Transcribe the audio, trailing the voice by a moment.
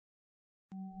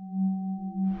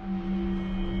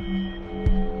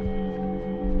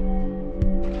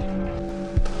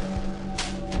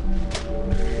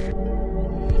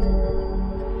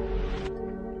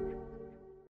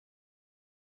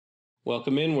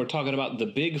Welcome in. We're talking about the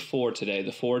big four today,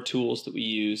 the four tools that we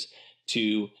use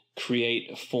to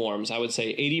create forms. I would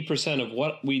say 80% of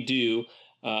what we do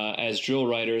as drill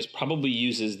writers probably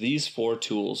uses these four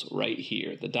tools right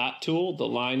here: the dot tool, the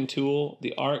line tool,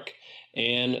 the arc,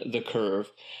 and the curve.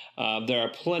 There are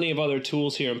plenty of other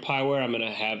tools here in Pyware. I'm going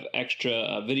to have extra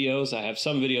videos. I have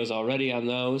some videos already on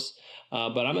those,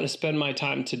 but I'm going to spend my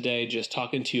time today just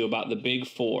talking to you about the big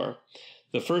four.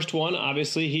 The first one,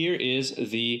 obviously, here is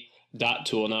the dot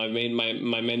tool. Now, I've made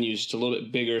my menus just a little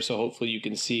bit bigger, so hopefully you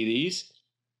can see these.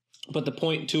 But the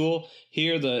point tool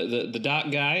here, the dot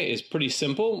guy, is pretty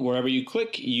simple. Wherever you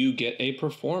click, you get a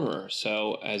performer.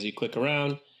 So as you click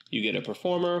around, you get a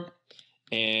performer,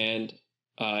 and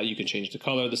you can change the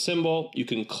color of the symbol. You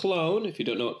can clone. If you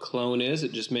don't know what clone is,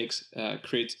 it just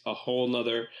creates a whole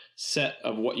nother set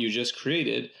of what you just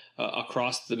created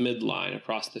across the midline,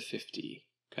 across the 50.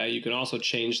 Okay, you can also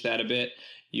change that a bit.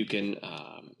 You can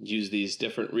use these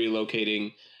different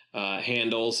relocating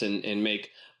handles and make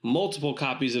multiple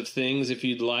copies of things if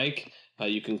you'd like.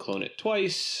 You can clone it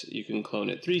twice. You can clone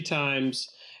it 3 times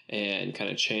and kind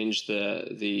of change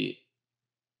the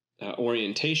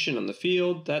orientation on the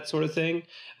field, that sort of thing.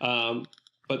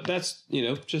 But that's,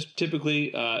 just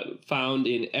typically found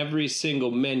in every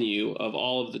single menu of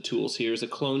all of the tools. Here's a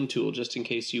clone tool, just in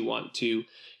case you want to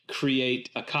create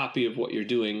a copy of what you're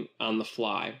doing on the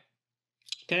fly.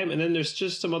 Okay, and then there's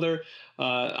just some other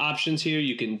options here.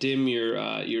 You can dim your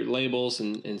labels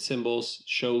and symbols,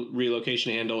 show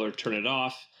relocation handle, or turn it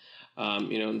off,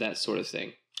 that sort of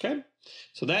thing. Okay,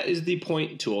 so that is the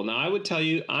point tool. Now, I would tell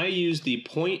you, I use the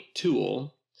point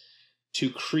tool to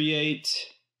create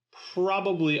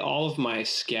probably all of my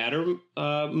scatter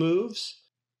moves.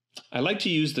 I like to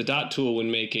use the dot tool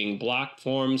when making block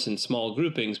forms and small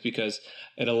groupings because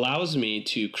it allows me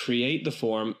to create the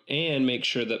form and make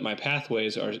sure that my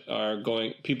pathways are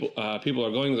going, people are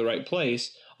going to the right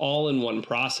place all in one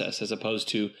process, as opposed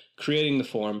to creating the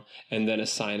form and then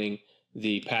assigning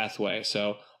the pathway.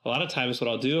 So a lot of times what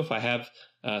I'll do, if I have,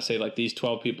 say, like these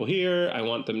 12 people here, I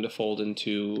want them to fold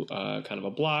into kind of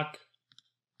a block,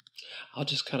 I'll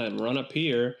just kind of run up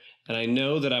here, and I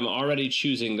know that I'm already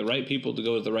choosing the right people to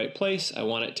go to the right place. I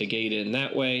want it to gate in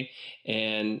that way,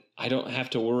 and I don't have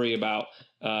to worry about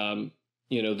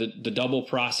the double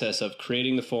process of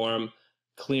creating the form,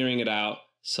 clearing it out,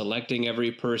 selecting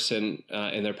every person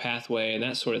in their pathway, and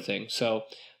that sort of thing. So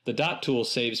the dot tool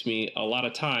saves me a lot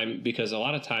of time because a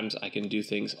lot of times I can do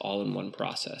things all in one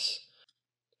process.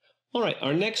 All right,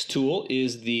 our next tool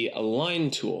is the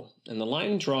line tool, and the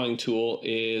line drawing tool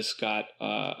is got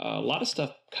a lot of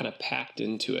stuff kind of packed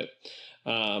into it.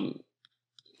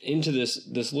 Into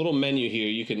this little menu here,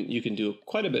 you can do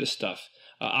quite a bit of stuff.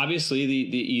 Obviously,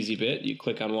 the easy bit, you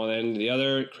click on one end to the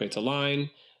other, it creates a line.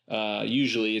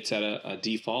 Usually, it's at a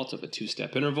default of a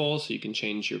 2-step interval, so you can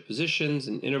change your positions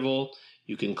and interval.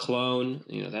 You can clone,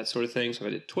 that sort of thing. So if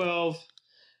I did 12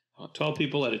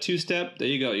 people at a 2-step, there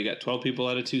you go. You got 12 people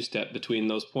at a 2-step between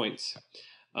those points.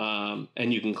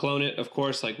 And you can clone it, of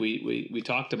course, like we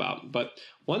talked about. But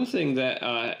one thing that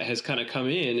has kind of come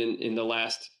in the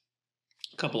last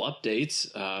couple updates,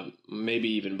 maybe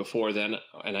even before then,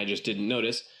 and I just didn't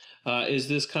notice, is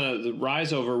this kind of the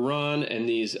rise over run and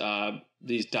these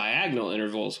diagonal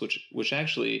intervals, which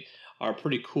actually are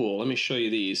pretty cool. Let me show you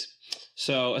these.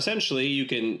 So essentially, you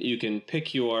can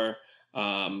pick your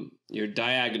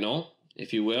diagonal,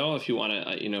 if you will, if you want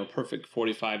a perfect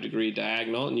 45-degree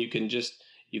diagonal, and you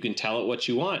can tell it what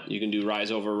you want. You can do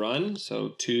rise over run,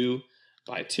 so 2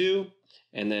 by 2,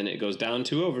 and then it goes down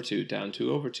 2 over 2, down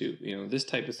 2 over 2. This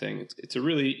type of thing. It's a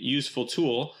really useful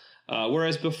tool.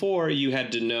 Whereas before you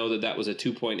had to know that was a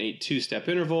 2.82 step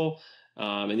interval,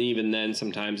 and even then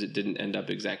sometimes it didn't end up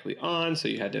exactly on, so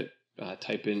you had to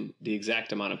type in the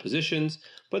exact amount of positions.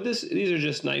 But these are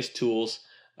just nice tools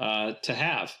to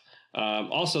have.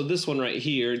 Also, this one right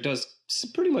here does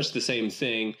pretty much the same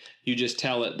thing. You just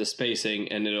tell it the spacing,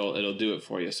 and it'll do it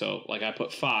for you. So, like I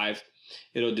put 5,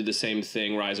 it'll do the same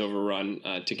thing, rise over run,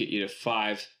 to get you to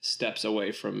 5 steps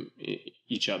away from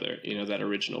each other. That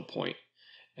original point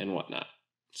and whatnot.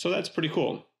 So that's pretty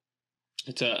cool.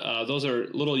 Those are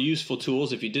little useful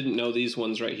tools. If you didn't know these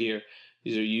ones right here,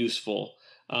 these are useful.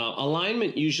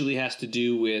 Alignment usually has to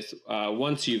do with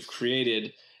once you've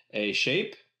created a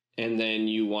shape, and then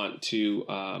you want to,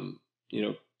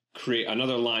 create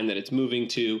another line that it's moving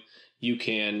to, you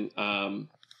can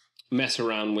mess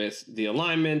around with the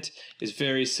alignment. Is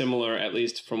very similar, at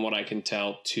least from what I can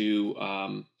tell,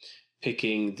 to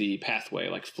picking the pathway,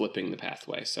 like flipping the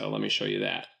pathway. So let me show you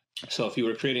that. So if you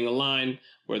were creating a line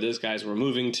where those guys were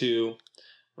moving to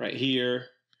right here,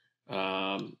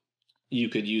 you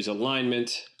could use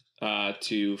alignment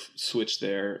to switch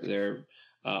their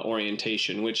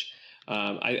orientation, which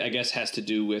I guess has to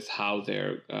do with how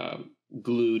they're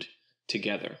glued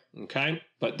together. Okay,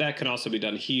 but that can also be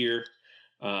done here,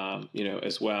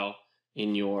 as well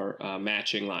in your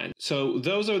matching line. So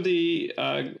those are the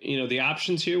the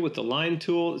options here with the line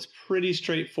tool. It's pretty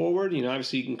straightforward.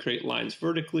 Obviously you can create lines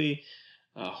vertically,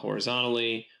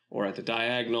 horizontally, or at the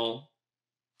diagonal.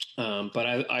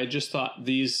 But I just thought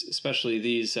these, especially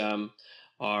these,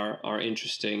 are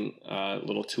interesting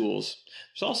little tools.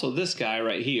 There's also this guy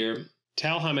right here.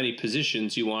 Tell how many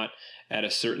positions you want at a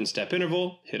certain step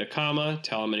interval, hit a comma,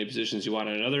 tell how many positions you want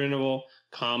at another interval,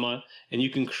 comma, and you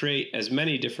can create as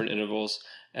many different intervals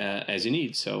as you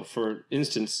need. So for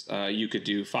instance, you could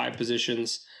do 5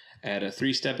 positions at a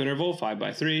 3-step interval, 5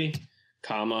 by 3,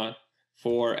 comma,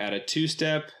 4 at a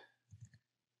 2-step,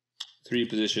 3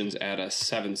 positions at a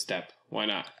 7-step. Why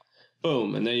not?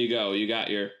 Boom, and there you go. You got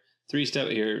your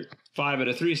 3-step, your 5 at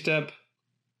a 3-step,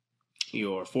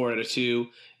 your 4 at a 2,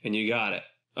 and you got it.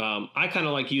 I kind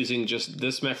of like using just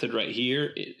this method right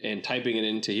here and typing it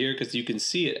into here because you can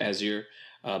see it as you're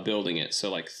building it.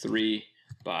 So like 3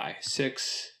 by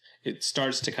 6, it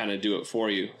starts to kind of do it for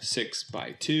you. 6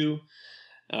 by 2.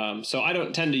 So I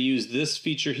don't tend to use this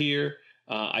feature here.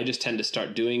 I just tend to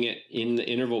start doing it in the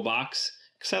interval box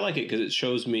because I like it because it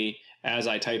shows me as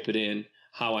I type it in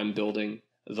how I'm building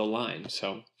the line.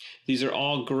 So these are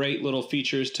all great little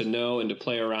features to know and to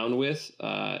play around with,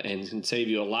 and can save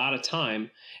you a lot of time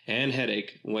and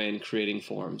headache when creating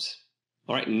forms.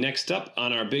 All right, next up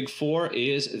on our big 4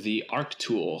 is the arc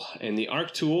tool. And the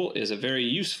arc tool is a very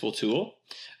useful tool.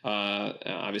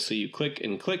 Obviously you click,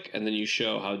 and then you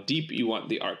show how deep you want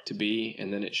the arc to be,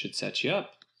 and then it should set you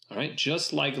up. All right,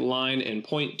 just like line and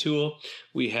point tool,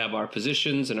 we have our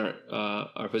positions and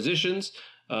our positions.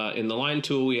 In the line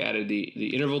tool, we added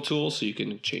the interval tool, so you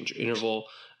can change your interval.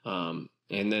 And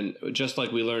then just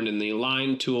like we learned in the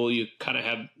line tool, you kind of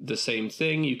have the same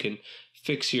thing. You can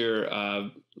fix your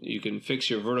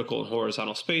vertical and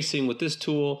horizontal spacing with this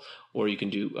tool, or you can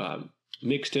do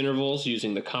mixed intervals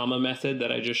using the comma method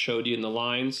that I just showed you in the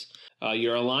lines.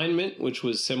 Your alignment, which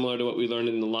was similar to what we learned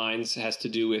in the lines, has to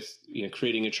do with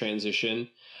creating a transition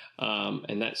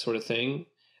and that sort of thing.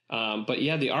 But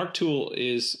yeah, the arc tool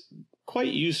is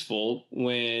quite useful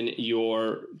when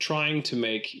you're trying to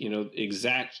make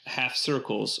exact half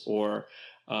circles, or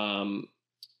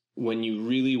when you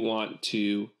really want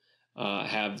to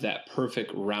have that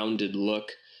perfect rounded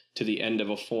look to the end of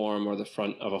a form or the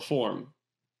front of a form.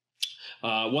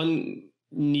 One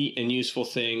neat and useful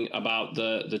thing about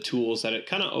the tool is that it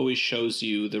kind of always shows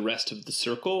you the rest of the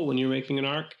circle when you're making an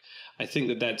arc. I think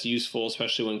that that's useful,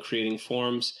 especially when creating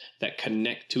forms that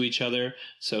connect to each other.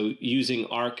 So using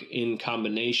arc in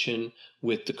combination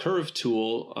with the curve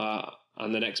tool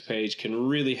on the next page can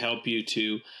really help you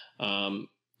to,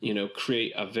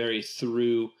 create a very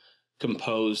through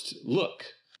composed look.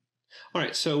 All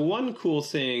right, so one cool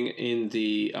thing in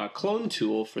the clone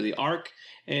tool for the arc,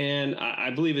 and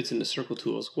I believe it's in the circle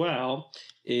tool as well,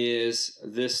 is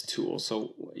this tool.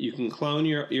 So you can clone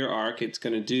your arc. It's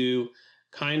going to do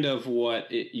kind of what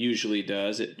it usually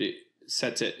does. It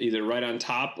sets it either right on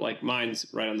top, like mine's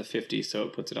right on the 50, so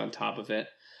it puts it on top of it.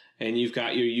 And you've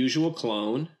got your usual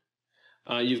clone.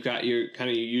 You've got your kind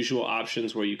of your usual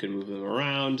options where you can move them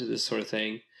around, this sort of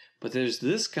thing. But there's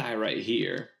this guy right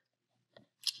here.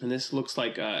 And this looks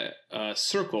like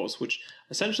circles, which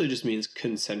essentially just means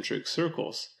concentric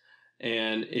circles.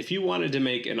 And if you wanted to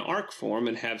make an arc form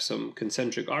and have some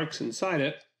concentric arcs inside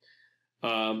it,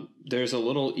 there's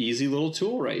a easy little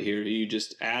tool right here. You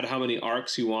just add how many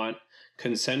arcs you want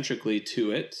concentrically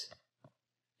to it,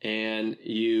 and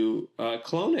you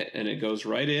clone it, and it goes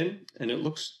right in, and it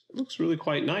looks really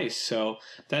quite nice. So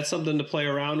that's something to play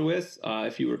around with.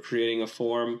 If you were creating a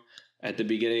form at the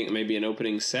beginning, maybe an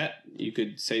opening set, you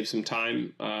could save some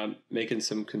time making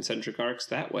some concentric arcs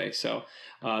that way. So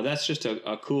that's just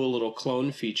a cool little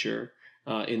clone feature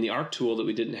in the arc tool that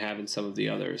we didn't have in some of the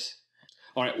others.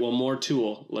 All right, one more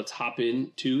tool. Let's hop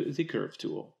into the curve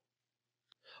tool.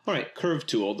 All right, curve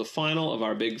tool, the final of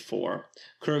our big 4.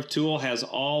 Curve tool has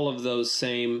all of those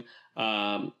same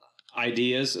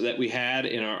ideas that we had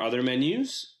in our other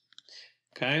menus.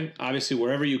 Okay, obviously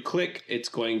wherever you click, it's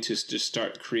going to just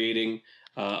start creating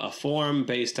a form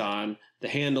based on the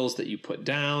handles that you put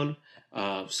down.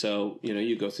 So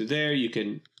you go through there. You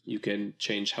can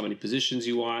change how many positions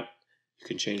you want. You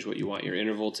can change what you want your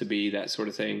interval to be, that sort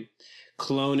of thing.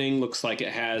 Cloning looks like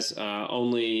it has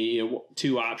only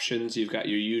 2 options. You've got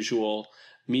your usual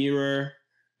mirror,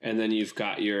 and then you've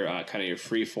got your kind of your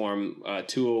freeform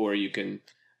tool where you can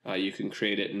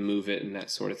create it and move it and that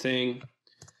sort of thing.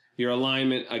 Your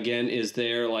alignment, again, is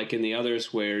there like in the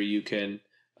others where you can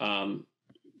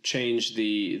change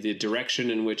the direction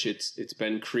in which it's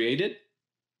been created.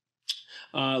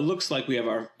 Looks like we have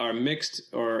our mixed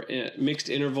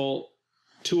interval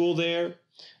tool there.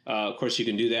 Of course, you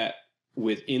can do that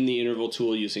within the interval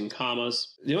tool using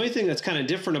commas. The only thing that's kind of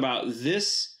different about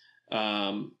this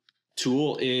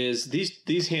tool is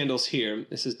these handles here.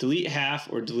 This is delete half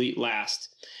or delete last.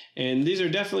 And these are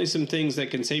definitely some things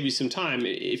that can save you some time.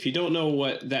 If you don't know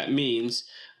what that means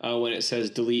when it says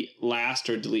delete last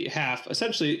or delete half,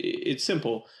 essentially it's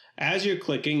simple. As you're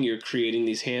clicking, you're creating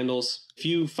these handles. If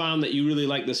you found that you really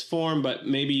like this form, but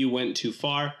maybe you went too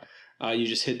far, you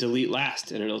just hit delete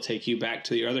last and it'll take you back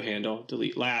to your other handle,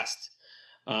 delete last.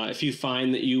 If you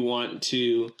find that you want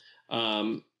to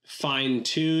fine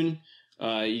tune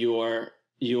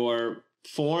your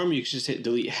form, you can just hit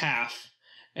delete half,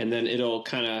 and then it'll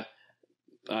kind of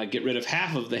get rid of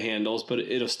half of the handles, but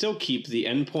it'll still keep the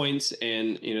endpoints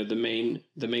and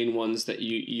the main ones that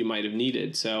you might have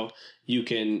needed. So you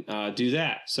can do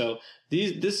that. So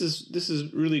this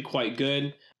is really quite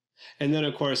good. And then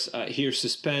of course here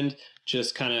suspend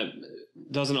just kind of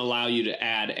doesn't allow you to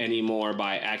add any more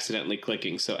by accidentally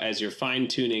clicking. So as you're fine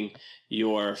tuning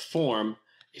your form,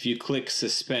 if you click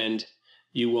suspend,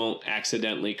 you won't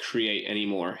accidentally create any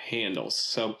more handles.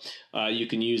 So you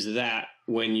can use that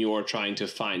when you're trying to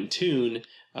fine tune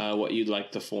what you'd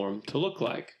like the form to look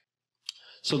like.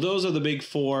 So those are the big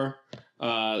four: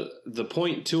 the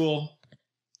point tool,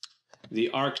 the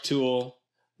arc tool,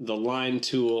 the line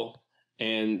tool,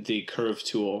 and the curve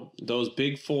tool. Those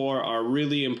big four are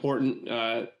really important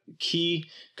key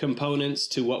components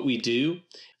to what we do.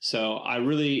 So I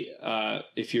really,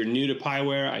 if you're new to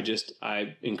Pyware,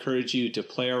 I encourage you to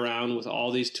play around with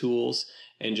all these tools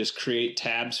and just create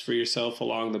tabs for yourself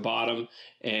along the bottom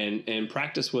and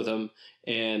practice with them.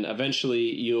 And eventually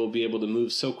you'll be able to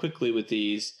move so quickly with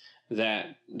these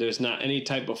that there's not any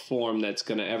type of form that's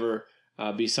going to ever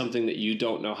be something that you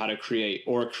don't know how to create,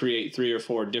 or create 3 or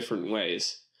 4 different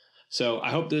ways. So I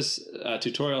hope this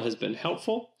tutorial has been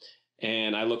helpful,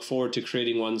 and I look forward to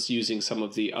creating ones using some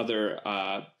of the other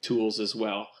tools as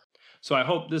well. So I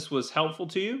hope this was helpful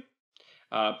to you.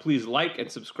 Please like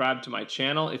and subscribe to my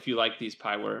channel if you like these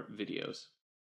Pyware videos.